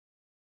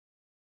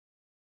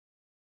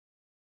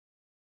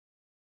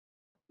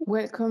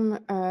Welcome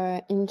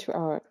into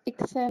our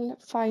Excel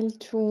file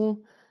tool,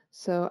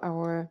 so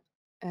our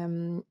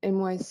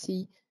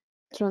MYC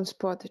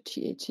transport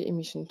GHG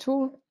emission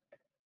tool.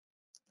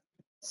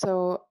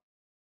 So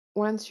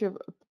once you've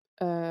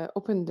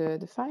opened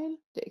the file,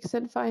 the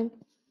Excel file,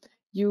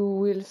 you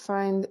will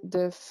find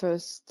the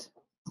first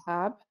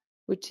tab,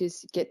 which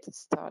is Get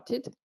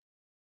Started.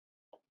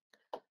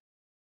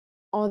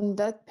 On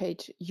that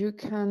page, you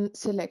can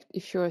select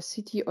if you're a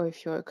city or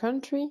if you're a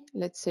country.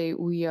 Let's say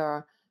we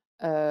are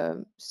a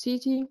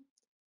city.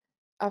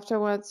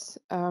 Afterwards,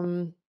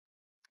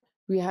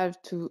 we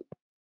have to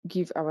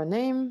give our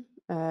name,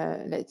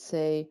 let's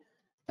say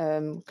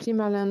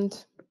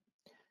Klimaland,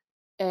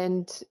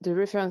 and the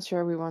reference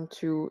year we want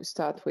to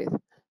start with.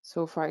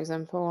 So for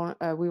example,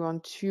 we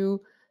want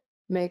to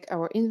make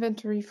our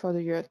inventory for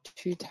the year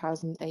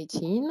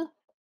 2018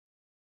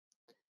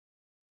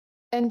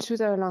 and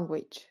choose our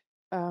language.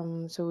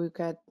 So we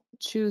can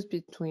choose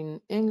between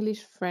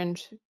English,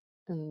 French,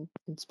 and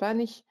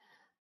Spanish.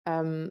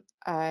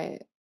 I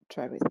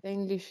try with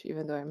English,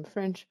 even though I'm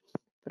French,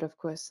 but of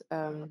course,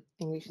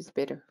 English is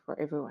better for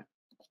everyone.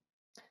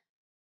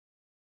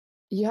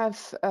 You have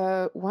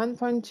one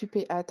point to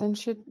pay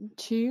attention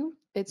to.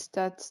 It's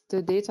that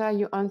the data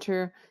you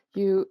enter,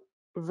 you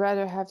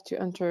rather have to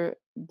enter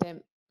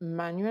them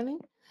manually,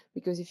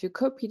 because if you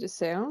copy the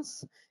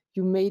cells,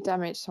 you may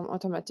damage some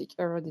automatic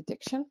error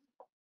detection.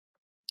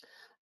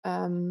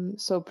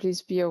 So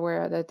please be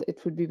aware that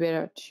it would be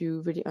better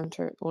to really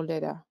enter all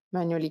data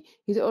manually.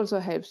 It also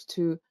helps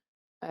to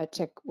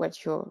check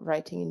what you're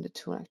writing in the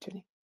tool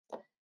actually.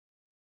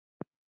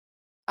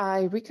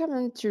 I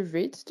recommend to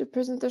read the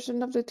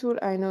presentation of the tool.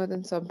 I know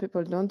that some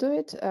people don't do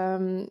it.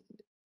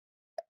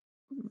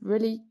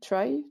 Really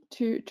try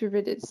to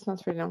read it. It's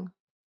not very long.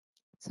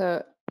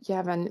 So you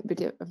have a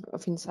bit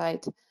of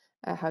insight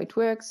how it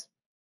works.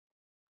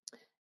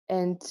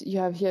 And you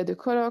have here the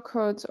color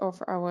codes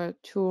of our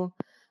tool.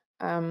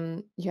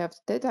 You have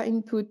data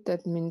input.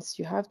 That means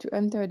you have to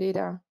enter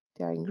data.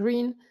 They are in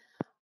green.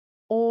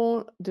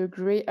 All the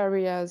gray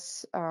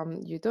areas,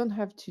 you don't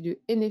have to do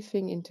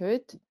anything into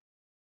it.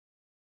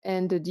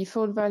 And the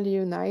default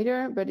value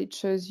neither, but it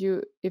shows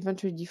you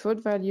eventually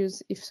default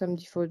values if some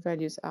default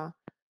values are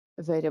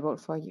available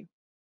for you.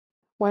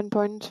 One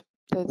point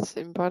that's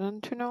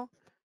important to know,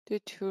 the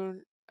tool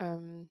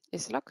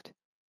is locked.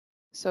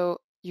 So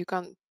you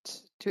can't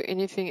do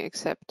anything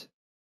except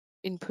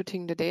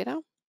inputting the data.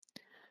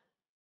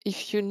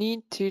 If you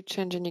need to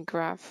change any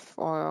graph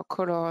or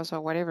colors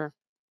or whatever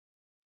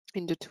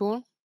in the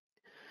tool,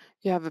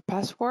 you have a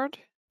password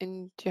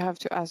and you have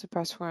to ask the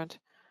password,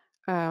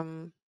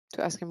 to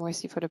ask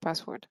MYC for the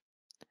password.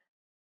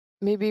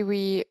 Maybe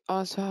we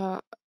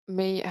also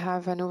may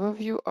have an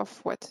overview of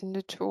what's in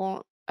the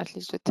tool, at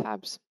least the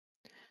tabs.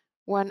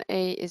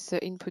 1A is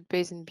the input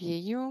base in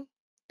BAU.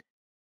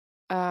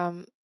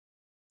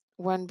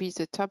 1B is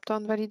the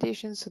top-down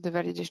validation, so the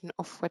validation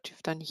of what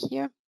you've done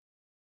here.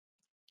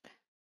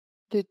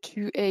 The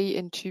 2A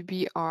and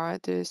 2B are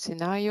the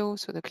scenario,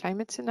 so the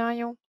climate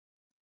scenario.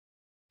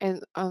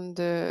 And on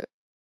the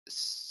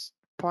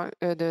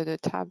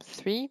tab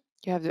 3,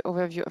 you have the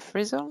overview of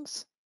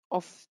results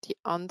of the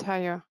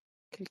entire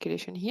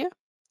calculation here.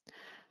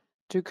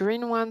 The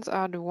green ones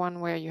are the one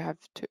where you have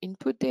to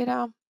input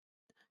data.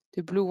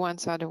 The blue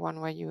ones are the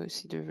one where you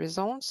see the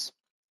results.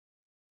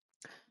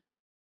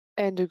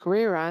 And the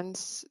gray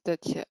ones that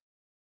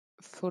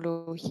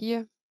follow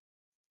here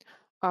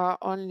are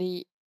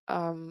only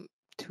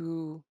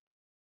to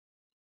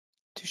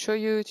show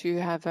you, to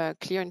have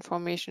clear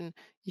information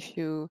if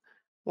you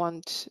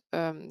want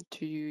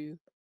to,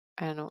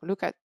 I don't know,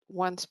 look at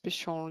one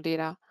special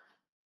data,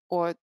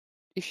 or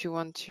if you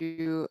want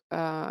to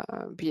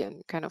be a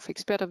kind of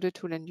expert of the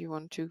tool and you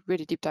want to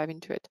really deep dive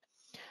into it.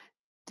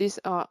 These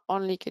are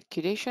only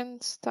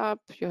calculations tab.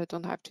 You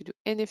don't have to do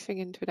anything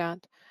into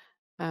that.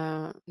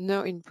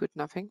 No input,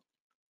 nothing.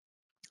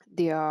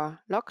 They are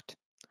locked,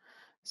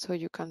 so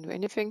you can't do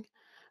anything.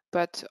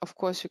 But of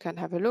course, you can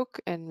have a look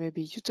and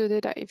maybe use the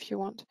data if you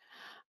want.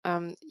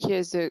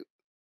 Here's the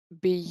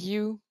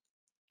BU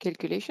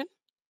calculation.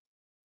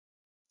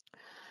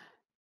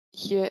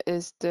 Here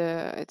is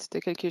it's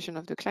the calculation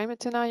of the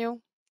climate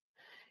scenario.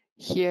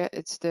 Here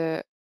it's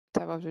the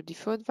tab of the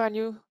default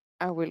value.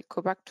 I will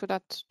go back to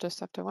that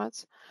just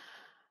afterwards.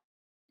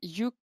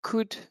 You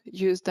could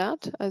use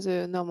that as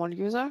a normal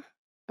user.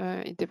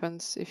 It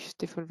depends if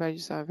default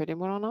values are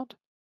available or not.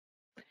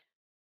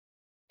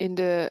 In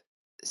the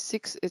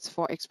 6, it's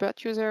for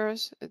expert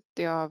users.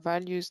 There are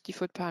values,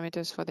 default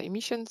parameters for the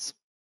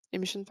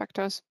emission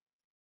factors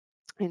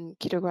in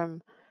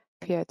kilogram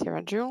per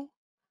terajoule.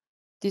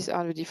 These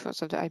are the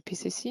defaults of the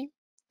IPCC.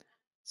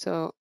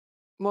 So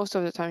most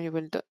of the time you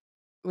will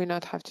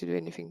not have to do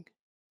anything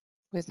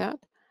with that.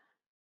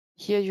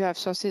 Here you have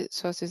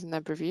sources and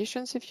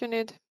abbreviations if you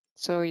need.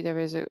 So there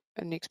is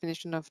an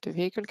explanation of the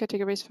vehicle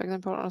categories, for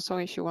example, also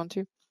if you want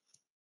to.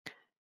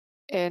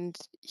 And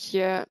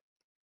here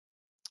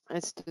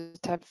it's the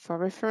tab for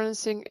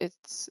referencing.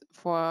 It's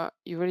for,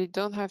 you really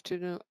don't have to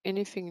do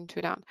anything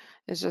into that.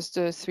 It's just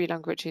the 3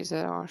 languages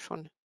that are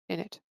shown in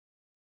it.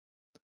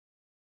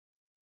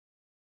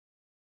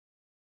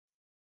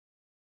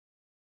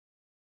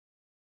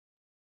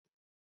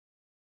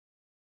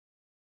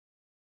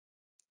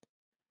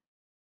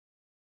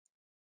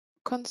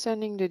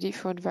 Concerning the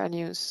default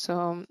values,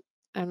 so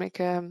I'll make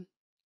a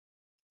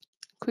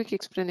quick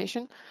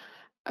explanation.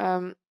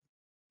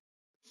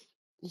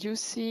 You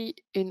see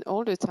in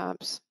all the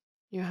tabs,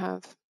 you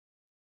have,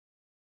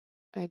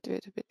 I do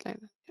it a bit like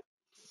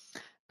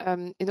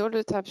that. In all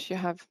the tabs, you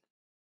have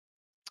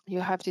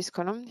this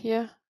column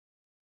here,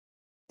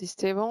 these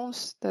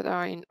tables that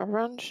are in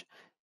orange.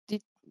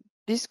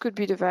 This could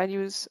be the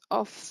values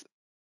of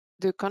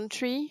the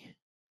country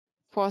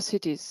for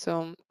cities.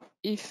 So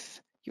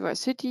if you are a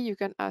city, you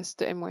can ask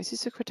the MYC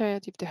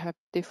Secretariat if they have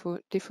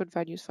default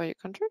values for your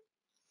country.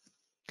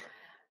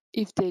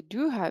 If they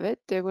do have it,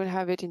 they will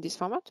have it in this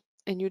format,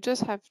 and you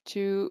just have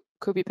to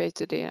copy paste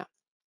the data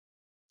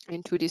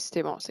into these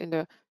tables in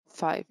the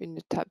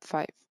tab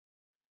 5.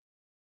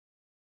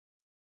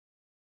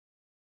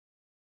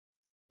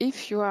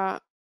 If you are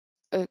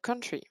a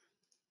country,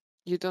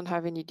 you don't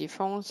have any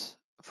defaults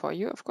for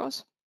you, of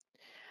course,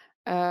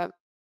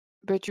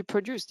 but you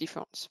produce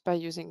defaults by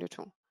using the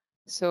tool.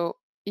 So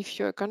if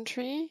you're a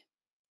country,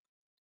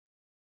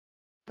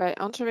 by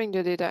entering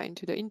the data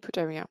into the input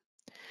area,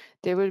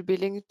 they will be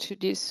linked to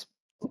this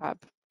tab,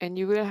 and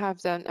you will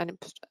have then an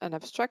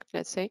abstract,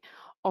 let's say,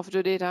 of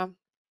the data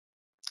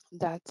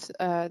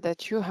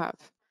that you have.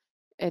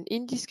 And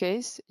in this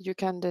case, you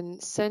can then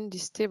send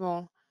this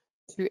table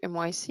to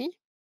MYC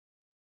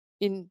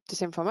in the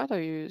same format,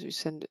 or you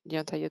send the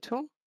entire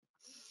tool,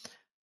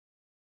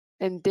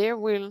 and they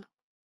will,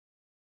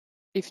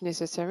 if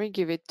necessary,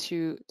 give it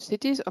to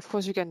cities. Of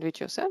course, you can do it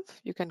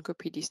yourself. You can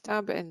copy this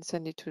tab and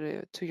send it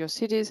to your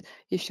cities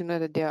if you know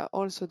that they are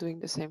also doing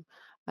the same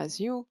as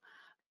you.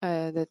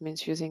 That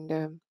means using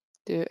the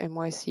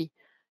MYC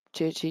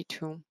GHG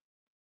tool.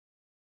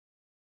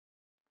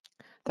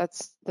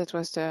 That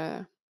was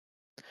the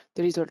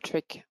little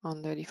trick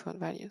on the default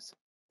values.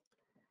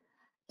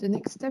 The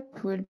next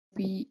step will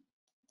be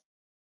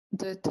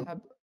the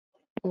tab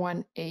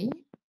 1A.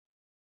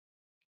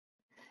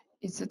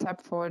 It's a tab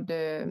for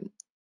the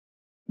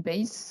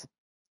base,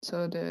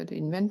 so the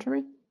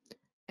inventory,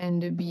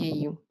 and the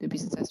BAU, the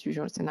business as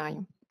usual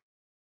scenario.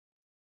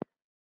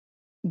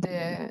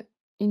 The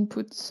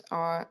inputs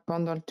are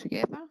bundled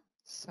together,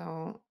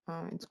 so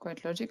it's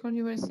quite logical,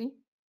 you will see.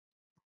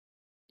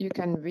 You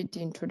can read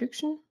the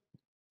introduction,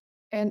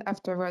 and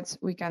afterwards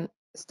we can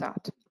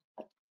start.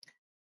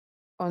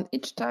 On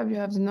each tab, you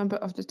have the number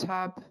of the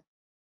tab,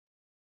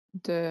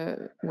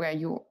 where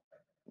you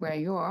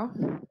are,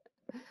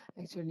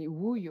 actually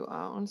who you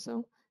are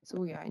also. So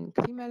we are in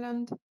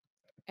Klimaland,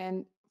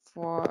 and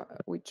for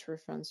which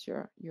reference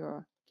you're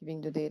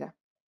giving the data.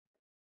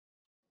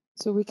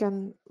 So we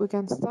can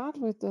start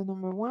with the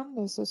number 1,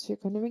 the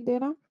socioeconomic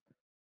data.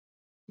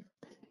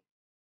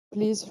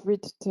 Please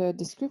read the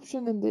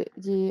description and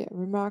the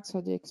remarks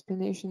or the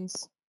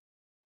explanations.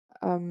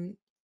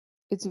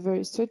 It's a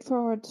very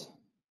straightforward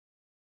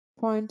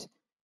point.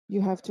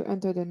 You have to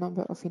enter the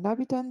number of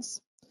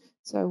inhabitants.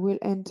 So I will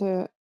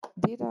enter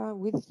data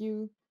with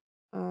you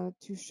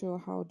to show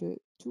how the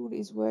tool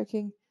is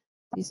working.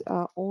 These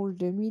are all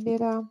the me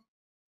data,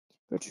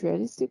 but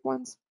realistic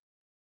ones.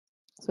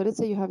 So let's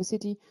say you have a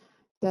city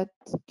that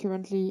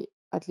currently,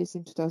 at least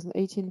in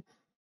 2018,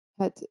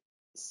 had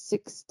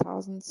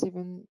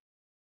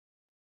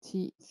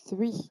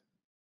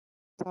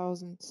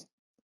 6,073,000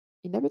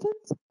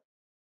 inhabitants.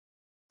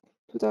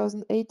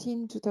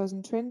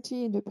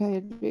 2018-2020, in the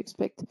period, we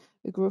expect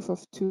a growth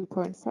of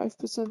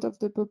 2.5% of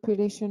the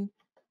population,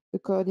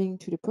 according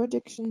to the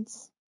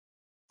projections.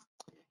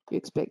 You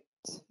expect,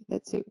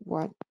 let's say,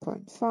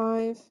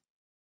 1.5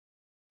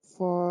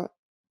 for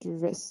the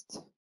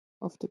rest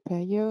of the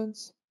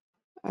periods.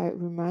 I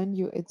remind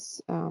you,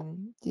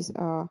 these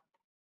are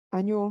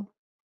annual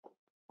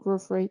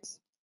growth rates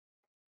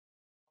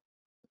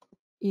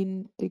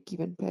in the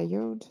given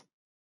period,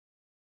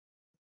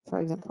 for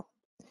example.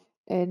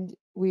 And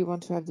we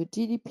want to have the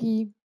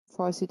GDP.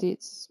 For a city,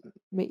 it's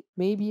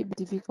maybe a bit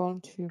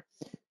difficult to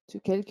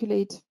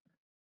calculate.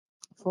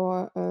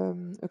 For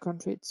a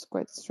country, it's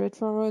quite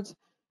straightforward.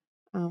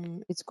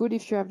 It's good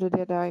if you have the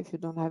data. If you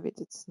don't have it,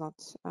 it's not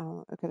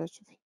a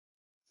catastrophe.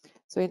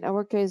 So in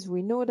our case,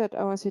 we know that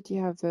our city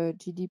have a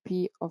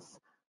GDP of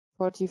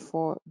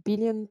 $44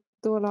 billion,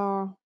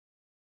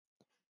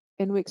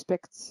 and we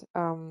expect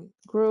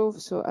growth.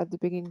 So at the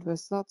beginning, it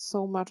was not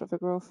so much of a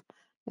growth,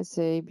 let's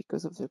say,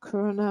 because of the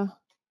corona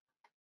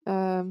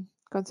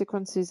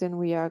consequences, and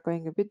we are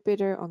going a bit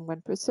better on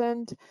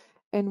 1%,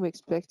 and we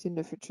expect in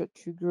the future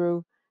to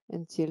grow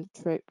until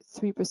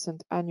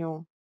 3%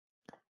 annual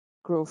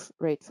growth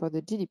rate for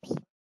the GDP.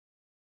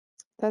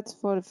 That's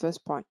for the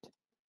first point.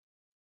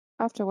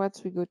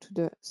 Afterwards, we go to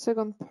the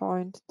second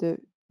point, the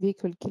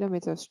vehicle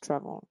kilometers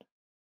traveled.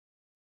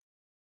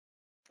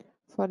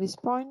 For this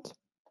point,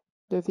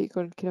 the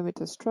vehicle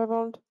kilometers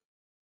traveled,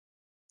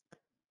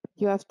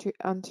 you have to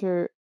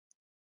enter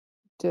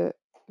the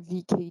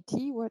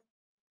VKT,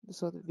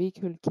 so the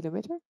vehicle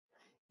kilometer,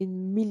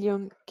 in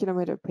million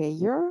kilometer per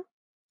year.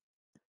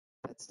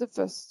 That's the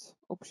first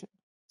option.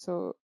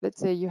 So let's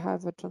say you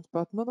have a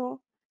transport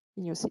model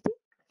in your city,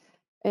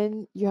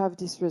 and you have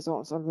these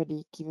results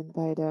already given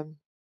by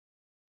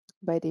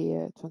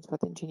the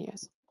transport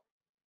engineers.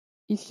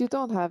 If you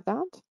don't have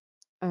that,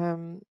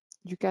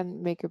 you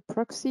can make a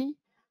proxy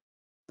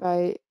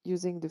by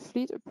using the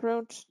fleet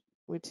approach,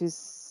 which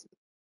is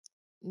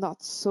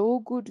not so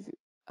good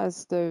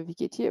as the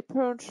VKT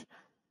approach,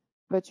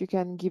 but you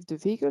can give the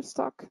vehicle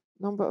stock,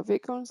 number of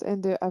vehicles,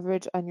 and the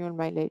average annual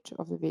mileage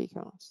of the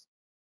vehicles.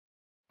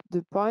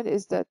 The point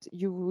is that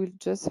you will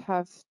just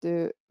have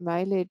the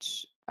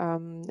mileage,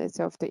 let's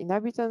say, of the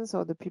inhabitants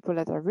or the people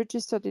that are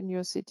registered in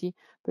your city,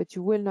 but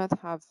you will not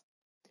have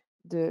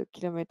the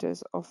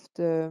kilometers of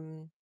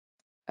the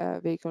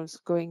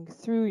vehicles going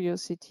through your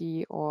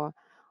city or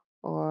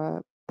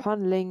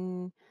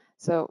paneling.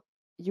 So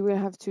you will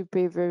have to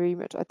pay very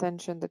much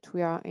attention that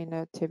we are in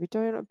a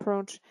territorial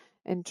approach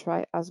and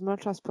try as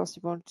much as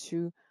possible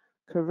to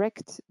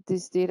correct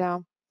this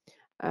data,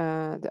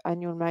 the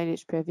annual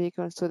mileage per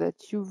vehicle, so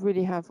that you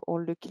really have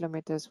all the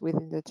kilometers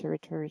within the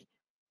territory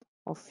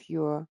of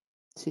your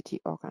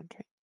city or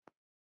country.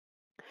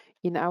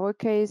 In our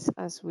case,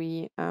 as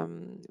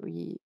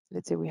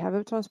let's say we have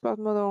a transport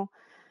model,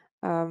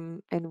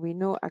 and we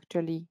know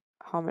actually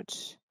how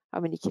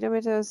many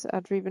kilometers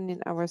are driven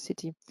in our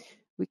city,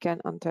 we can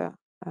enter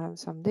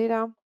some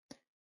data.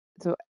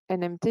 So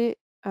NMT,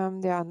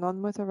 they are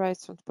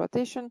non-motorized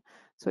transportation,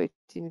 so it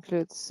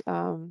includes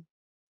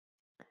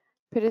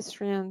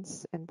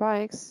pedestrians and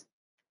bikes.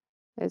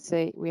 Let's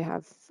say we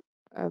have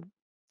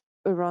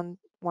around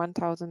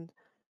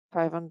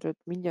 1,500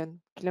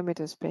 million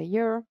kilometers per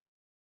year.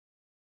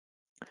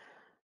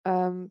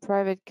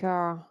 Private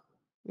car,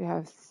 we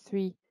have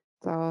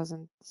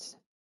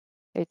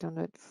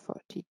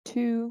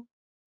 3,842.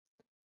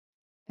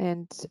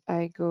 And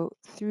I go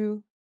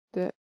through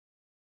the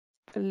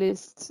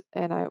list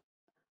and I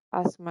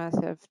ask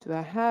myself, do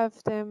I have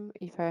them?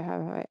 If I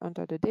have, I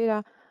enter the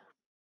data.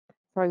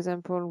 For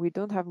example, we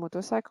don't have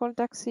motorcycle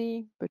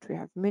taxi, but we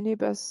have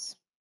minibus.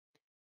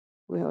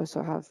 We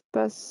also have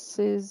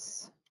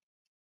buses.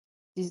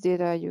 This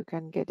data, you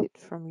can get it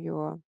from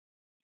your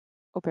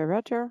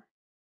operator.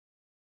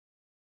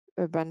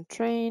 Urban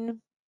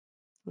train,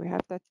 we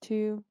have that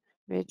too.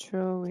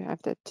 Metro, we have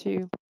that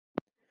too.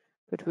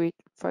 But we,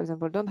 for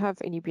example, don't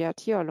have any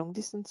BRT or long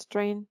distance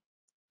train.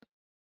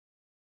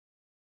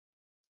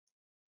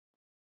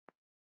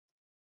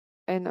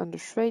 And on the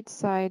freight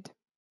side,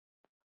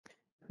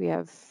 we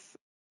have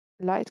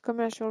light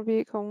commercial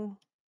vehicle,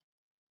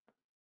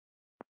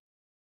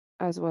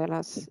 as well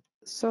as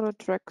solo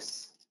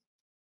trucks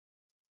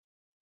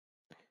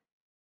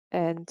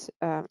and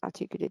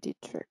articulated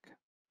truck.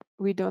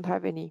 We don't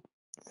have any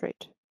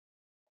freight.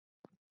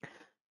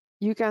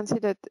 You can see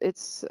that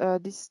it's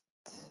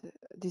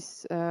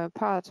this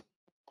part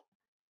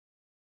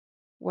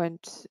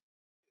went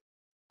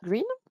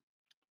green.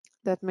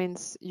 That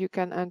means you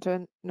can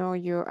enter now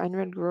your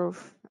annual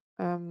growth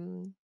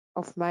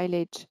of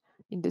mileage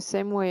in the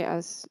same way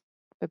as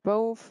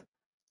above,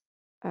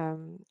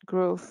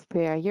 growth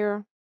per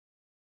year.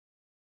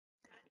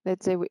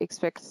 Let's say we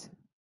expect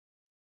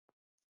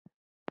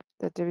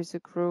that there is a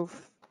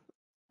growth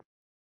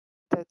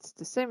that's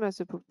the same as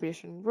the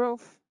population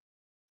growth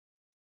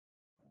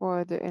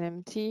for the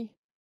NMT,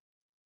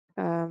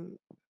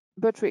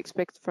 but we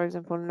expect, for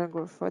example, no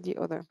growth for the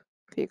other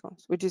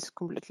vehicles, which is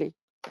completely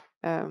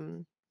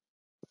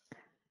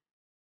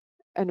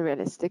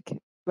unrealistic.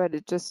 But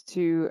it just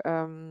to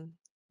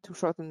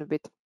shorten a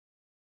bit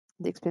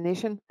the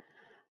explanation.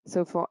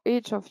 So for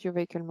each of your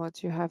vehicle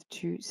modes, you have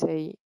to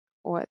say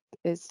what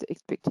is the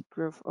expected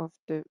growth of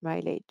the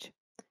mileage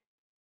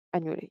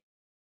annually.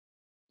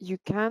 You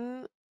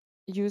can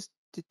use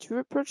the two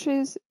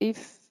approaches.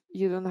 If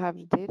you don't have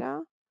the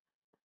data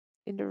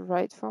in the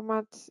right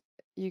format,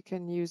 you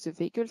can use the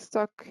vehicle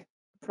stock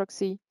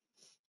proxy.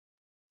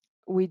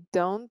 We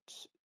don't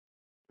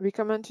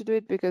recommend to do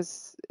it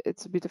because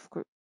it's a bit of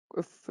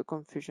a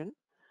confusion.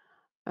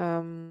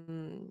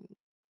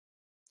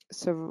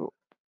 So,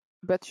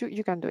 but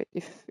you can do it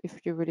if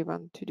you really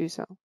want to do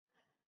so.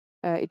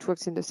 It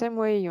works in the same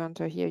way. You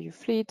enter here your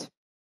fleet.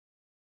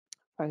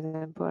 For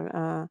example,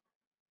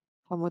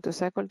 for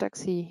motorcycle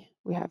taxi,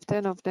 we have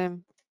 10 of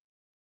them,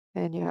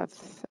 and you have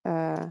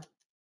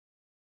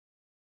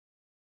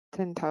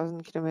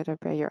 10,000 kilometers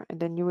per year, and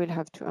then you will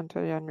have to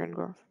enter the annual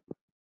growth.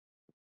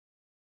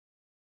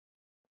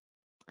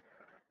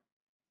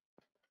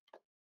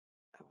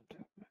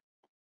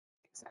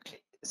 Exactly.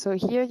 So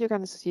here you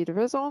can see the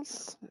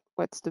results.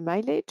 What's the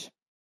mileage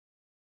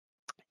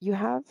you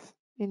have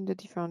in the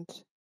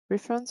different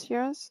reference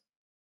years.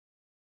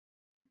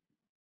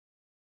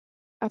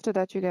 After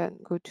that, you can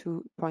go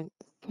to point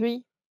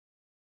 3,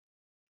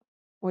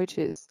 which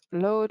is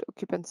load,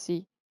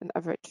 occupancy, and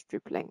average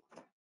trip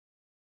length.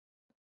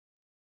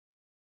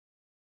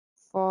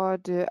 For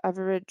the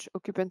average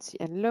occupancy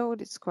and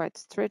load, it's quite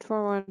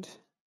straightforward.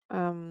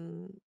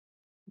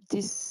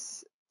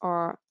 These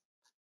are,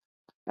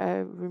 I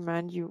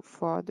remind you,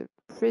 for the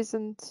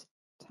present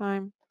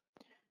time.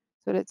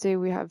 So let's say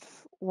we have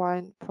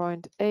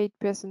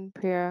 1.8%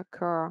 per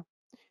car,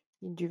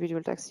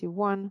 individual taxi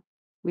 1.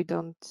 We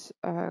don't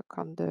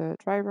count the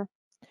driver.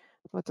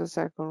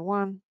 Motorcycle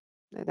 1.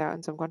 There are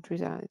in some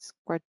countries it's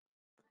quite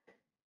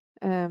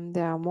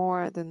there are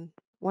more than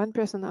 1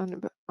 person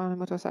on a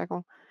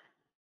motorcycle.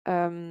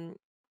 Minibus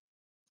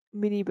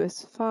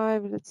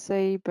 5, let's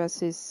say,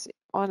 buses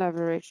on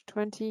average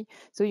 20.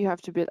 So you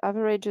have to build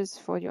averages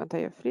for your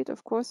entire fleet,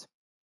 of course,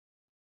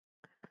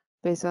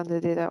 based on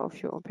the data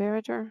of your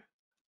operator.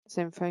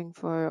 Same thing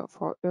for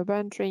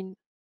urban train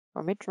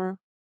or metro.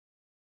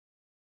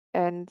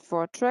 And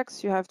for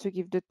trucks, you have to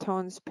give the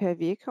tons per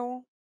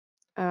vehicle.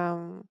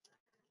 That's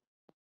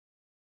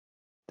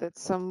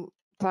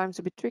sometimes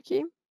a bit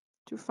tricky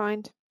to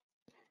find.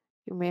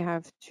 You may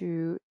have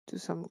to do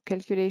some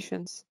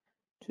calculations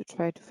to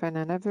try to find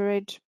an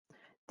average.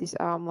 These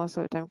are most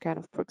of the time kind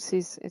of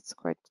proxies. It's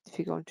quite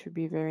difficult to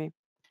be very,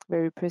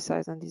 very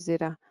precise on this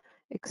data,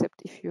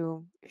 except if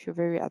you're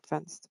very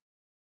advanced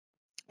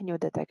in your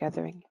data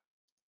gathering.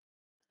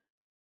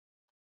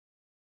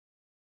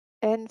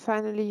 And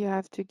finally, you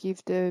have to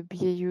give the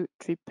BAU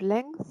trip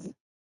length.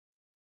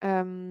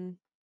 That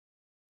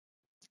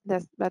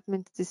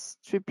means this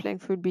trip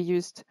length will be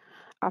used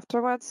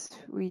afterwards.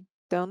 We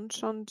don't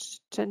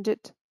change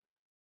it.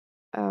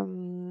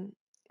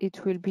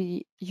 It will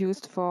be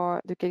used for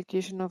the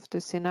calculation of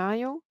the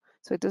scenario.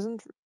 So it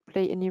doesn't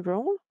play any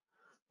role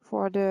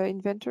for the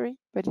inventory,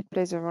 but it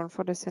plays a role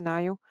for the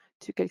scenario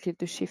to calculate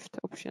the shift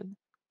option.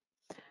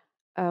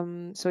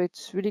 So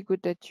it's really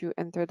good that you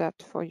enter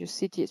that for your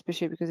city,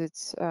 especially because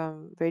it's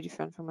very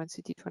different from one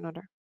city to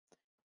another.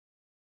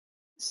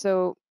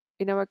 So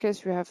in our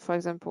case, we have, for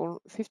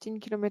example, 15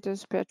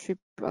 kilometers per trip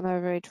on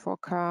average for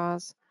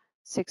cars,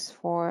 6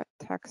 for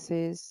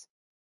taxis,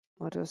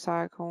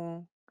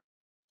 motorcycle.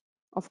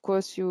 Of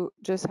course, you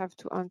just have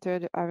to enter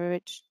the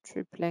average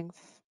trip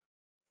length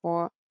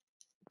for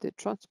the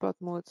transport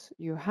modes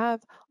you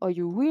have or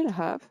you will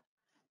have.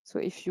 So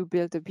if you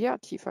build a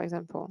BRT, for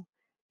example,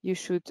 you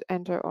should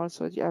enter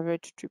also the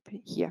average trip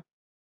here.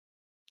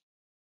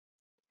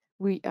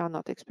 We are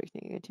not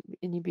expecting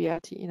any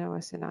BRT in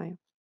our scenario.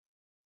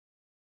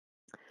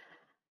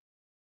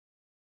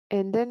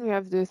 And then we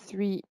have the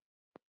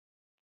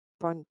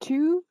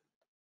 3.2.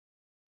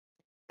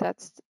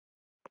 That's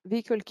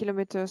vehicle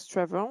kilometers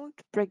traveled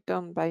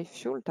breakdown by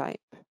fuel type.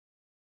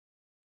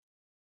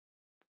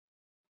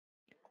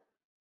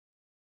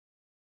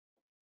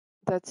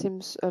 That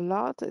seems a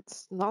lot.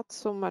 It's not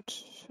so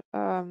much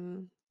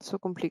so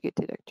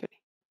complicated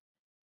actually.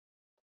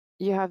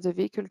 You have the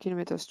vehicle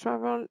kilometers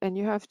traveled and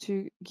you have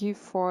to give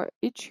for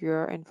each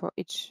year and for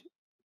each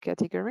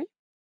category.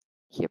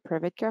 Here,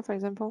 private car, for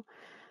example,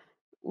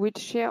 which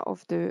share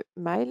of the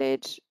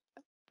mileage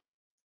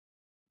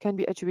can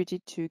be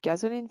attributed to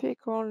gasoline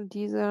vehicle,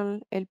 diesel,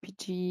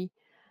 LPG,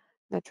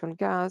 natural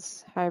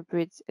gas,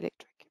 hybrids,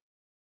 electric.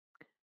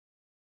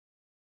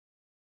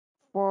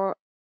 For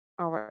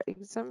our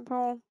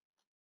example,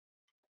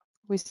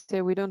 we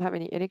say we don't have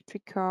any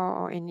electric car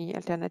or any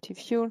alternative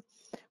fuel.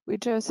 We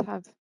just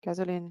have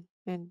gasoline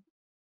and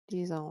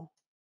diesel,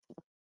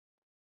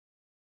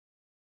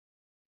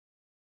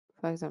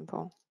 for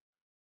example.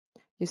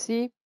 You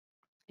see,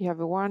 you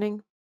have a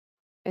warning.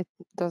 It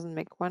doesn't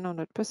make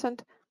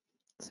 100%.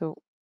 So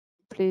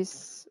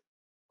please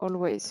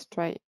always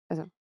try,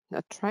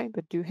 not try,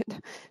 but do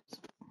it.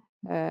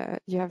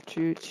 You have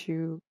to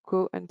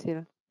go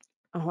until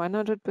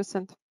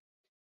 100%.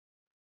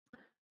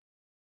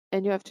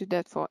 And you have to do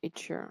that for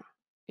each year.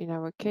 In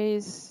our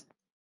case,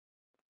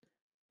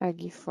 I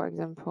give, for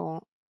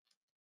example,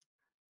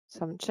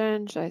 some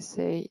change. I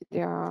say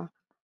there are,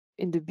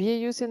 in the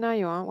BAU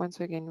scenario,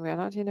 once again, we are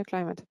not in the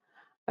climate,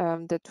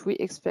 that we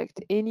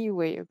expect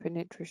anyway a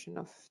penetration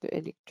of the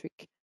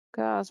electric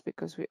cars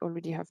because we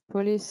already have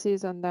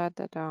policies on that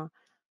are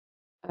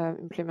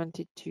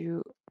implemented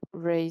to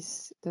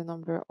raise the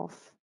number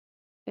of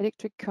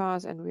electric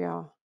cars, and we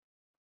are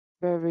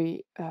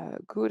very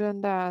good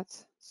on that.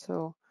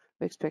 So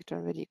we expect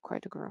already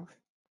quite a growth.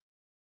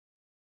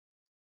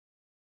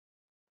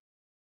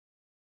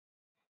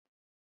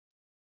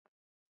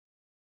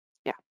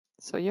 Yeah,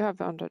 so you have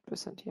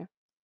 100% here.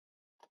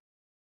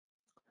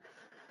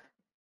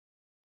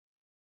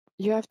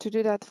 You have to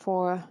do that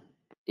for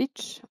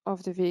each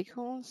of the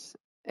vehicles,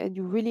 and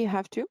you really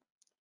have to,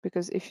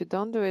 because if you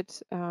don't do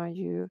it,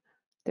 there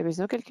is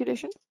no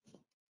calculation.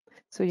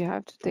 So you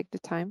have to take the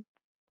time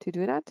to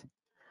do that.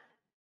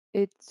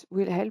 It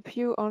will help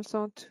you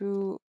also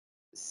to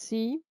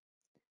see,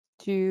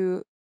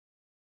 to,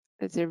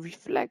 let's say,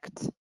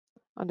 reflect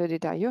on the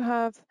data you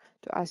have,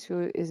 to ask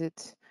you, is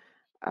it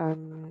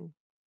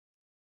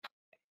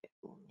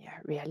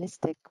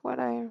realistic what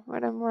I'm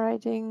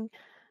writing?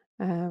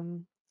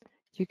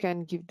 You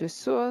can give the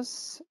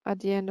source at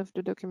the end of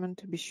the document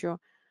to be sure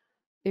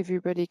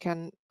everybody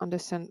can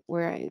understand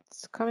where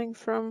it's coming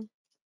from.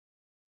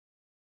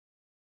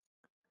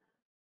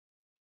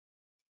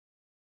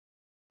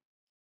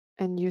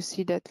 And you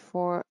see that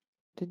for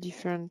the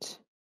different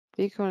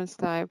vehicles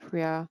type,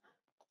 we are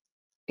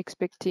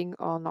expecting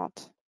or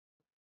not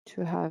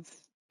to have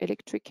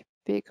electric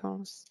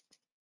vehicles.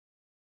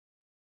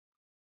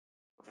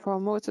 For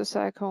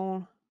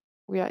motorcycle,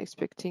 we are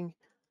expecting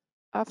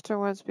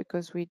afterwards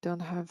because we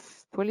don't have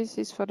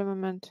policies for the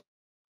moment,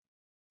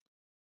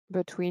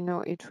 but we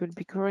know it will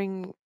be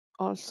growing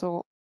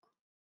also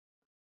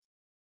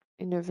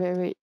in a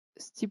very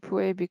steep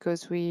way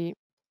because we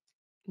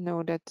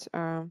know that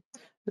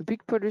the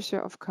big producer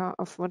of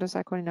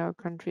motorcycle in our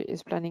country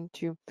is planning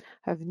to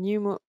have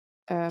new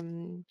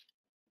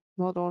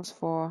models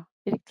for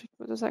electric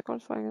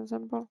motorcycles, for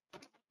example.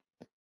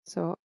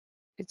 So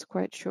it's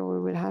quite sure we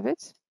will have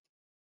it.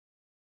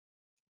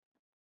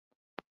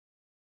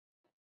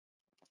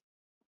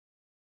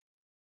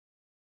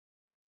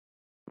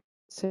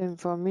 Same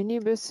for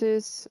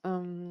minibuses.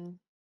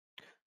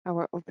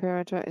 Our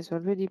operator is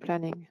already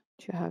planning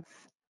to have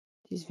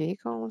these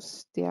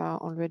vehicles. They are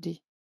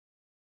already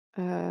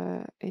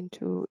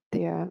into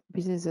their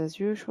business as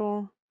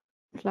usual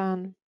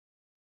plan.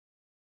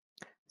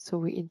 So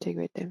we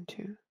integrate them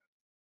too.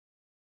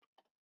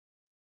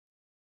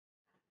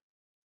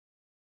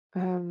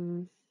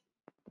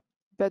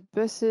 But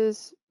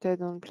buses, they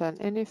don't plan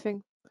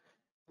anything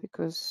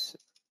because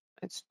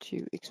it's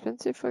too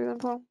expensive, for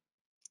example.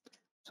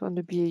 So on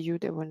the BAU,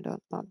 they will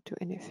not do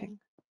anything.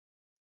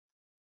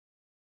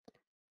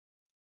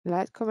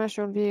 Light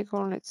commercial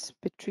vehicle, it's a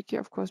bit tricky,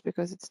 of course,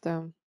 because it's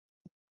not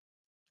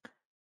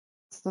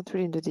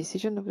really in the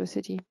decision of the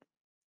city.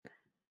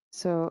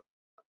 So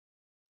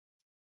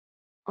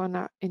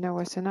in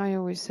our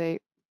scenario, we say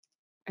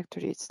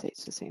actually it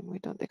stays the same. We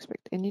don't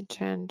expect any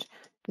change.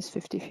 It's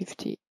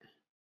 50-50.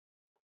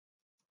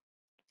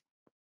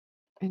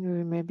 And we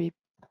will maybe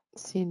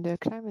see in the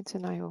climate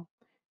scenario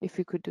if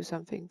we could do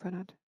something for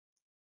that.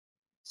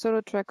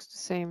 Solo trucks the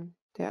same.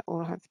 They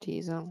all have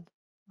diesel.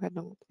 We're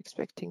not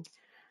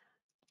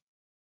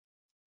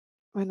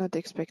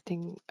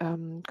expecting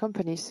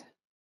companies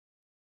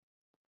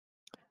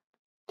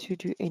to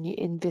do any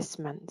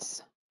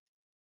investments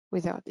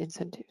without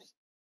incentives.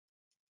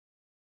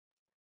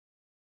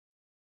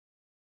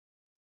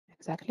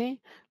 Exactly.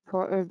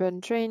 For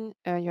urban train,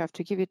 you have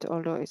to give it,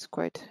 although it's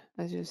quite,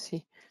 as you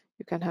see,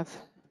 you can have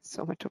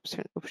so much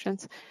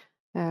options.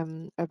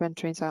 Urban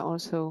trains are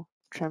also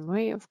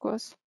tramway, of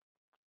course.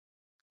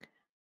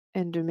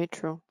 And the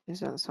metro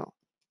is also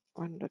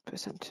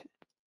 100%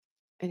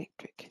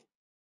 electric.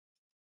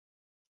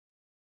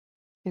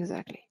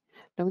 Exactly.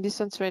 Long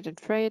distance train and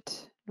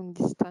freight, you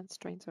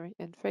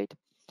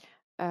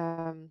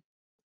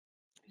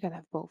can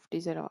have both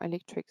diesel or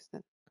electrics.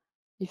 Then,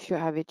 if you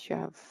have it,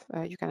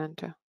 you can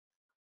enter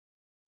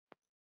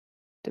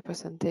the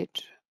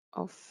percentage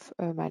of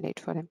mileage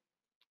for them.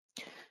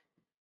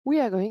 We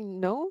are going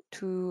now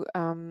to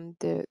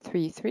the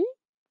 3.3,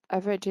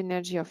 average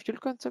energy of fuel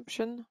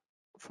consumption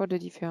for the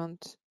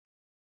different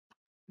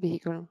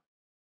vehicle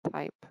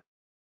type.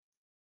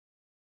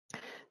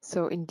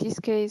 So in this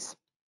case,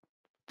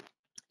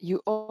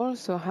 you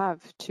also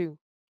have to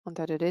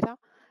enter the data,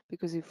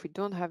 because if we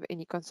don't have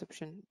any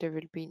consumption, there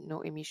will be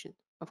no emission,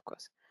 of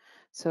course.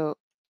 So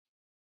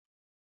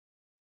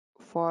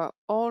for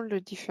all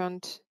the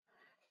different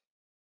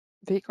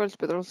vehicles,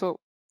 but also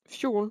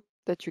fuel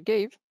that you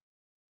gave,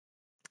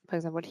 for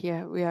example,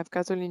 here we have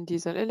gasoline,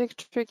 diesel,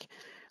 electric,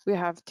 we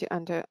have to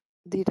enter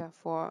data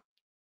for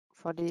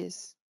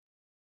this.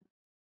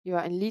 You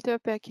are in liter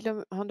per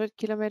 100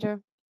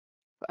 kilometer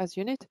as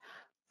unit.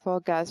 For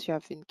gas, you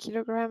have in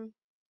kilogram,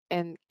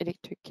 and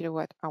electric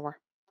kilowatt hour.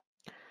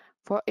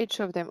 For each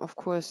of them, of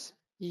course,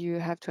 you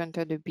have to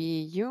enter the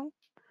BAU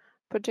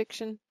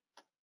projection,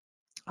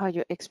 how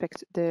you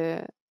expect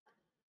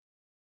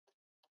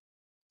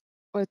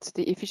what's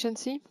the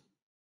efficiency.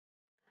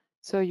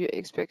 So you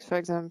expect, for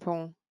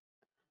example,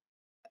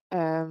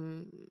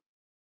 let's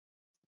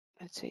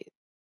say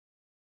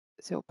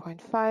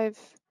 0.5.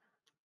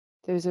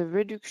 There's a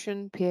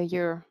reduction per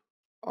year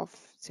of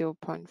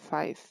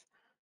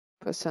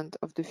 0.5%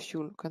 of the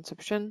fuel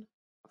consumption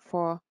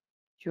for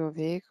your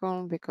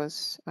vehicle,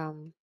 because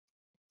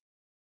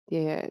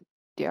they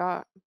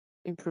are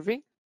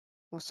improving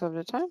most of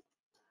the time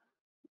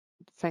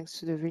thanks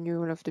to the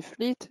renewal of the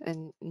fleet,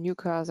 and new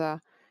cars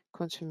are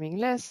consuming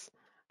less,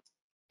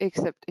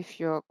 except if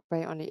you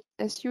buy only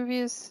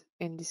SUVs.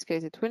 In this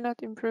case, it will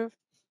not improve.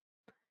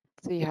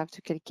 So you have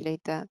to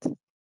calculate that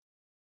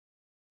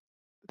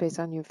based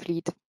on your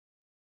fleet.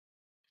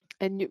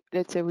 And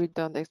let's say we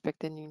don't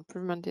expect any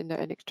improvement in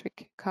the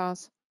electric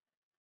cars.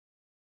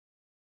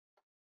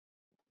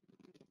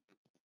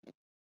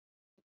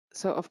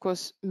 So of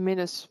course,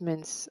 minus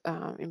means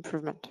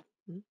improvement.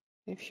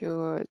 If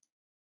you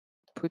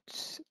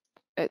put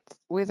it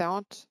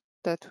without,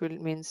 that will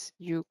means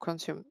you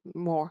consume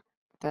more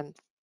than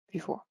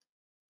before.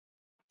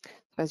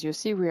 As you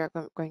see, we are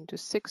going to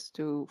 6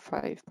 to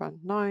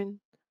 5.9,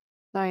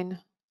 9,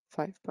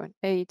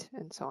 5.8,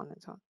 and so on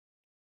and so on.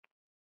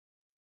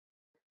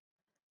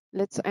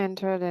 Let's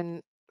enter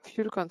then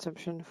fuel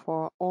consumption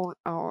for all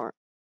our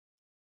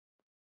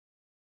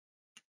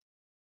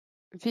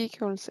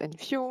vehicles and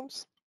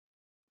fuels.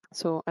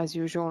 So as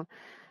usual,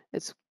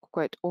 It's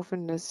quite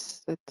often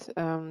this that,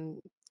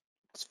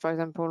 for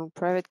example,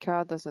 private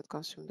car does not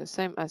consume the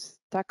same as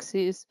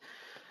taxis.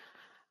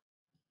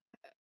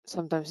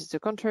 Sometimes it's the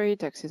contrary.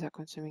 Taxis are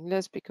consuming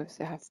less because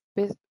they have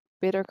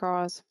better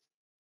cars.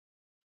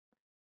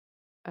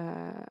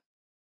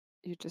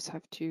 You just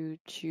have to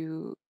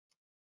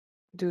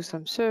do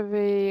some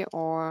survey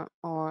or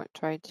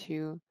try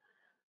to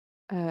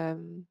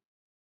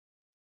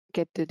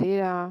get the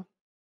data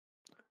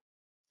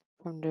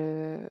from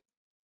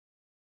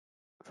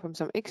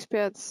some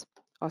experts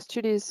or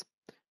studies.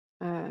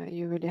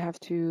 You really have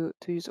to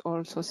use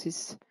all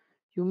sources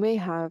you may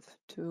have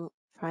to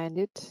find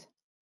it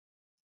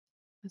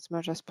as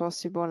much as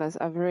possible as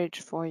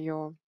average for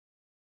your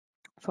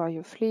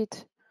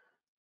fleet.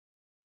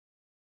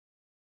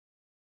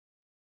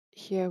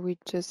 Here we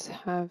don't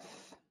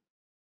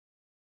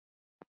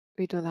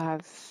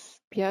have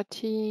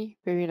PRT,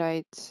 very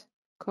light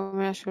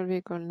commercial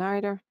vehicle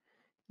neither.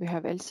 We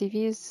have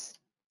LCVs.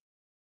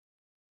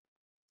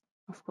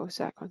 Of course,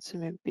 they are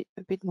consuming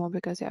a bit more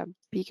because they are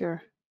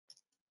bigger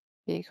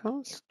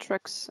vehicles.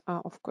 Trucks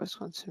are of course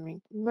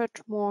consuming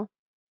much more.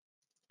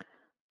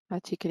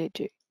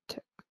 Articulated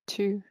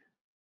too.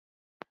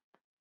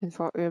 And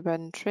for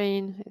urban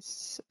train,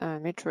 it's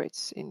metro,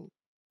 it's in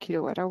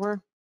kilowatt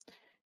hour.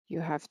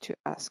 You have to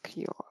ask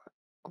your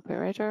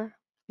operator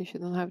if you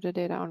don't have the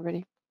data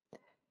already.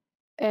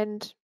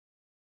 And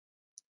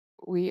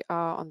we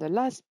are on the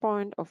last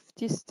point of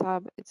this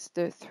tab. It's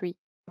the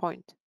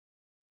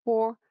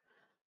 3.4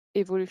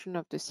 evolution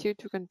of the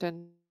CO2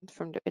 content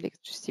from the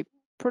electricity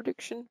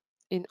production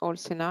in all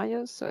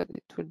scenarios. So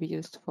it will be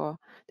used for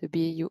the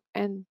BAU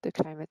and the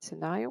climate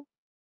scenario.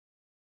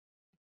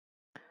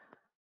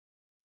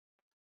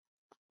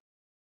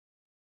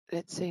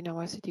 Let's say in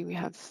our city we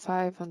have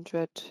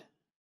 500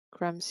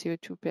 grams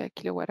CO2 per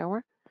kilowatt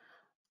hour.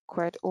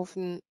 Quite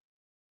often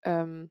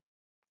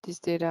these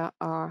data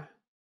are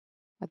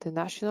at the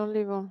national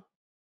level,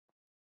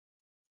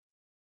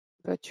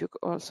 but you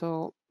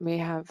also may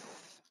have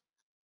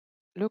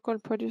local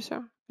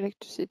producer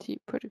electricity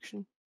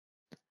production,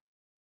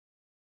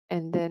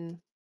 and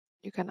then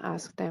you can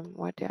ask them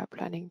what they are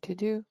planning to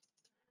do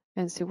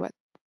and see what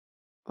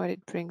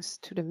it brings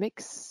to the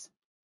mix,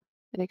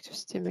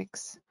 electricity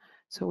mix.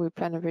 So we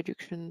plan a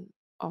reduction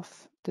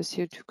of the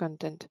CO2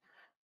 content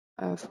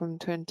from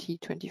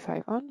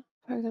 2025 on,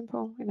 for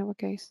example, in our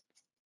case.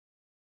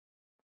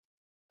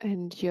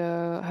 And you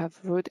have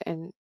road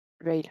and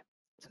rail.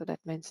 So that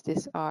means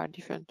these are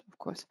different, of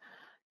course.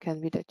 Can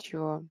be that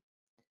your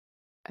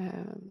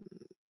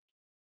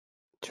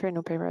train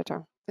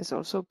operator is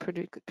also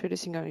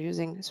producing or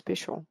using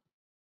special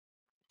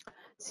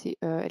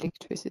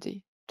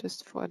electricity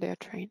just for their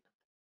train.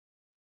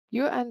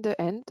 You're at the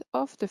end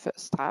of the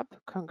first tab.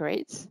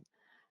 Congrats.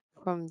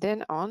 From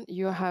then on,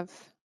 you have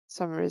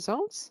some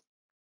results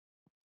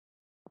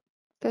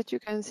that you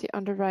can see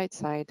on the right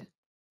side.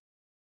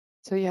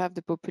 So you have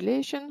the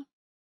population.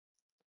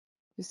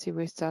 You see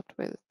we start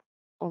with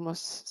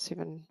almost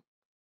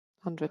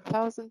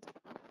 700,000.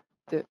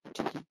 The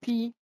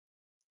GDP.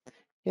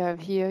 You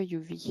have here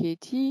your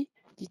VKT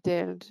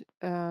detailed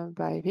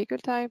by vehicle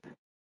type.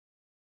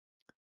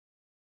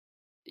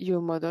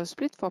 Your model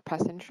split for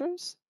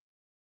passengers.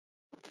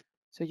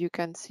 So you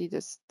can see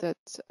this that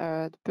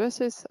the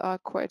buses are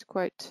quite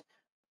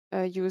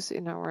used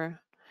in our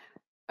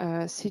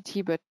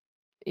city, but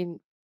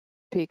in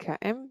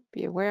PKM,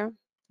 be aware,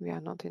 we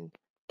are not in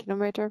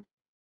kilometer.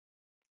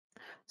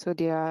 So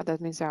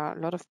that means there are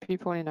a lot of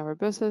people in our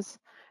buses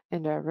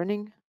and they're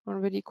running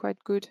already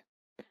quite good.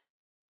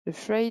 The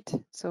freight,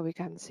 so we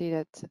can see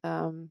that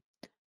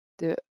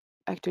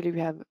actually we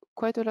have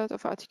quite a lot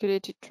of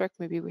articulated truck.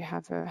 Maybe we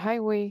have a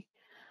highway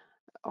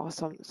or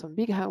some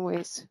big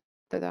highways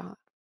that are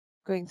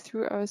going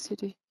through our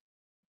city.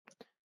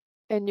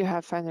 And you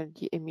have finally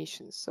the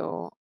emissions.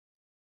 So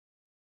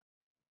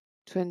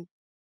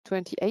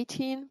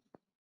 2018,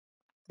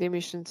 the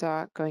emissions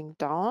are going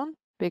down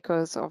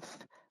because of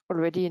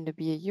already in the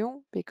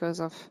BAU, because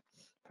of,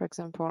 for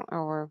example,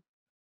 our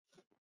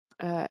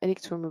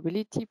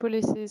electromobility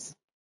policies,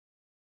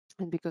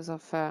 and because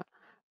of a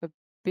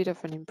bit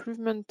of an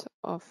improvement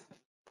of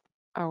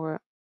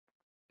our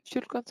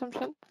fuel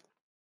consumption.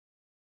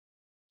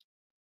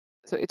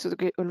 So it's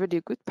already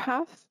a good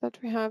path that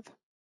we have,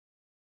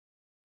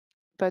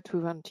 but we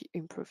want to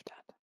improve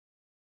that.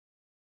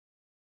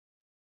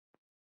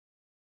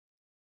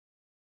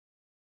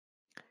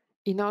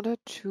 In order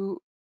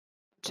to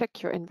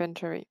check your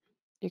inventory,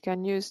 you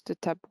can use the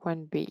tab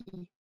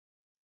 1B.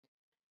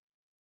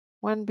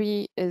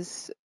 1B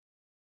is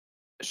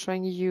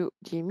showing you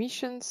the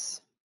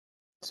emissions.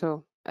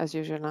 So as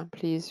usual,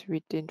 please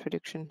read the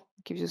introduction.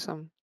 It gives you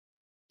some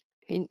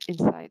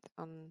insight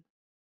on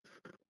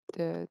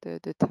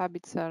the tab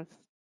itself,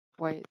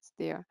 why it's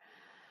there.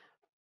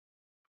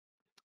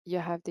 You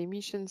have the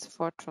emissions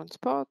for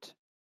transport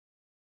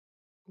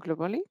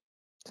globally,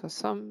 so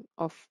some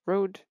of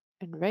road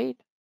and rail.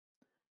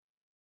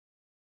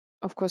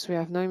 Of course, we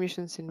have no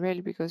emissions in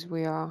rail because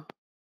we are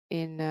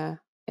in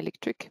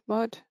electric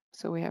mode,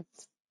 so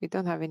we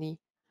don't have any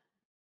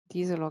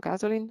diesel or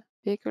gasoline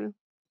vehicle.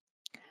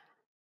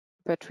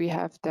 But we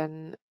have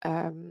then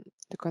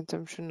the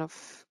consumption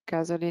of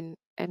gasoline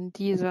and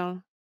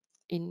diesel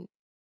in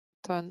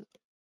ton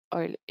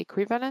oil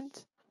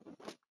equivalent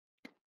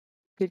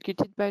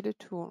calculated by the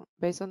tool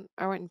based on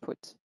our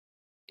input.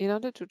 In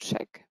order to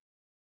check,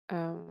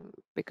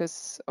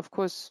 because of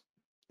course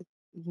it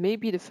may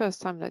be the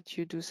first time that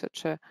you do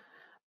such a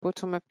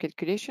bottom-up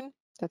calculation.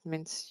 That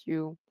means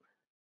you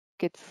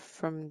get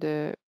from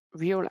the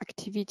real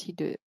activity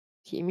the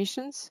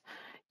emissions.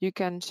 You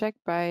can check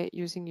by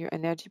using your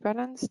energy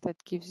balance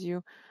that gives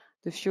you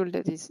the fuel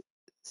that is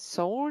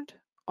sold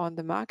on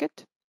the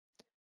market.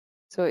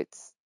 So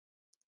it's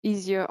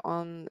easier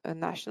on a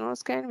national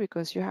scale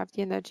because you have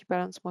the energy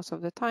balance most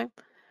of the time.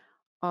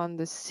 On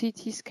the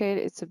city scale,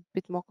 it's a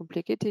bit more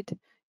complicated.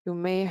 You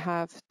may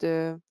have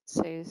the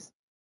sales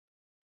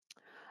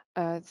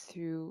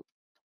through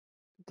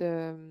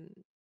the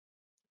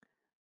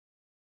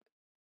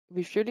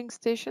refueling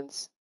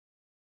stations.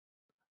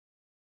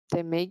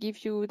 They may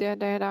give you their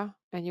data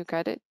and you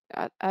got it,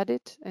 add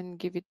it and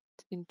give it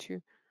into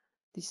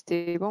this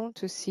table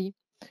to see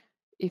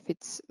if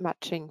it's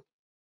matching.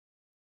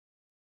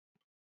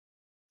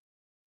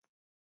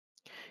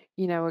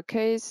 In our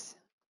case,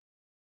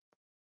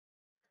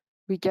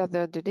 we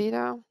gather the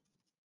data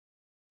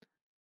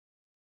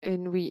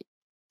and we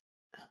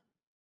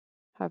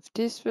have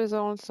this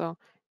result. So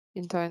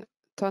in ton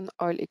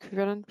oil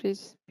equivalent,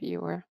 please be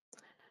aware.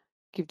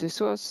 Give the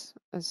source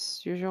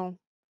as usual.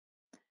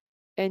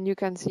 And you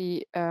can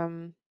see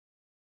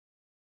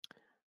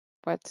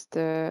what's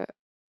the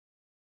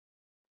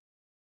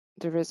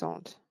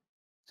result.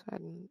 So I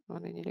don't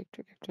want any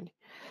electric actually.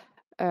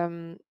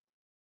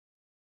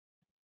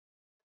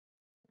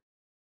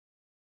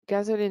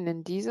 Gasoline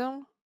and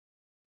diesel,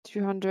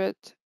 200,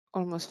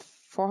 almost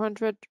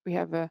 400. We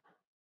have a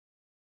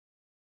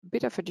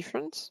bit of a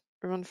difference,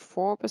 around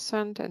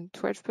 4% and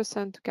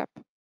 12% gap.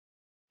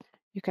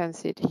 You can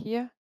see it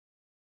here.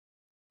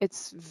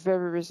 It's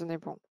very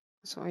reasonable.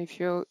 So if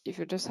you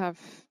just have,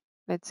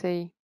 let's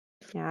say,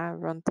 yeah,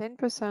 around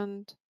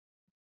 10%,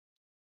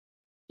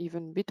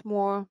 even a bit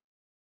more,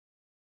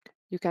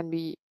 you can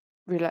be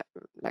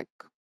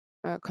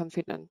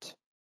confident.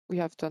 We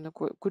have done a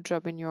good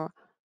job in your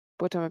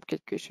bottom-up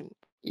calculation.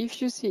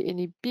 If you see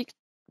any big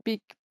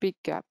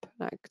gap,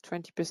 like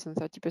 20%,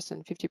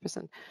 30%,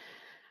 50%,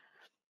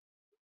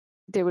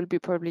 there will be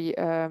probably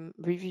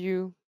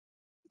review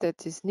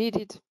that is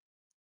needed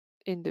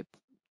in the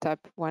tab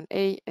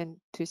 1A and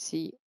to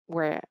see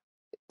where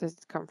does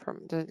it come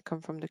from. Does it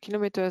come from the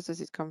kilometers?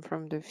 Does it come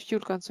from the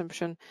fuel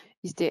consumption?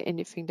 Is there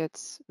anything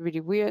that's really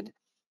weird?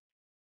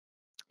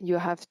 You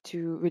have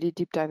to really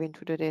deep dive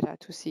into the data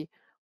to see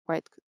where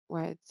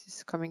it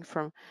is coming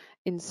from.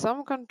 In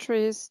some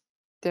countries,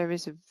 there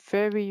is a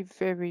very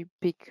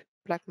big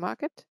black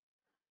market,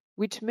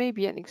 which may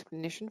be an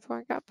explanation for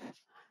a gap.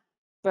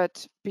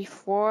 But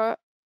before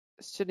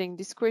studying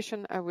this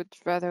question, I would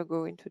rather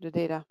go into the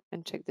data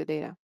and check the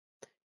data.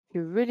 If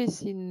you really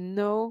see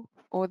no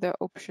other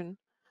option,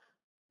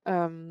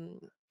 and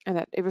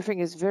that everything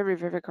is very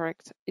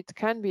correct, it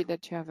can be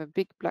that you have a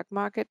big black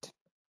market,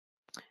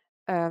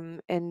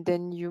 and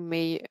then you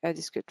may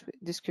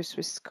discuss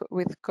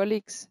with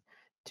colleagues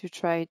to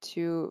try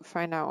to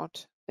find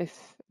out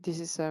if this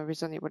is a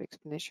reasonable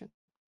explanation.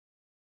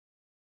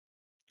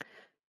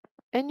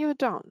 And you're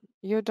done.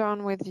 You're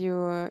done with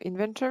your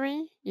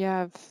inventory. You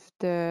have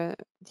the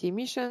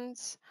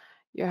emissions.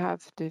 You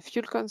have the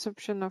fuel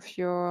consumption of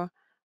your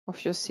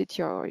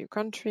city or your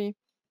country.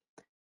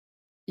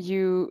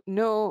 You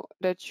know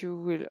that you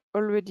will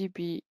already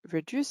be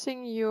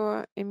reducing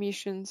your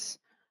emissions,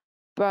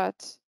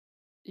 but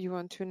you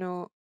want to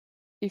know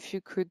if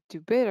you could do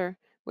better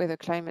with a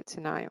climate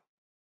scenario.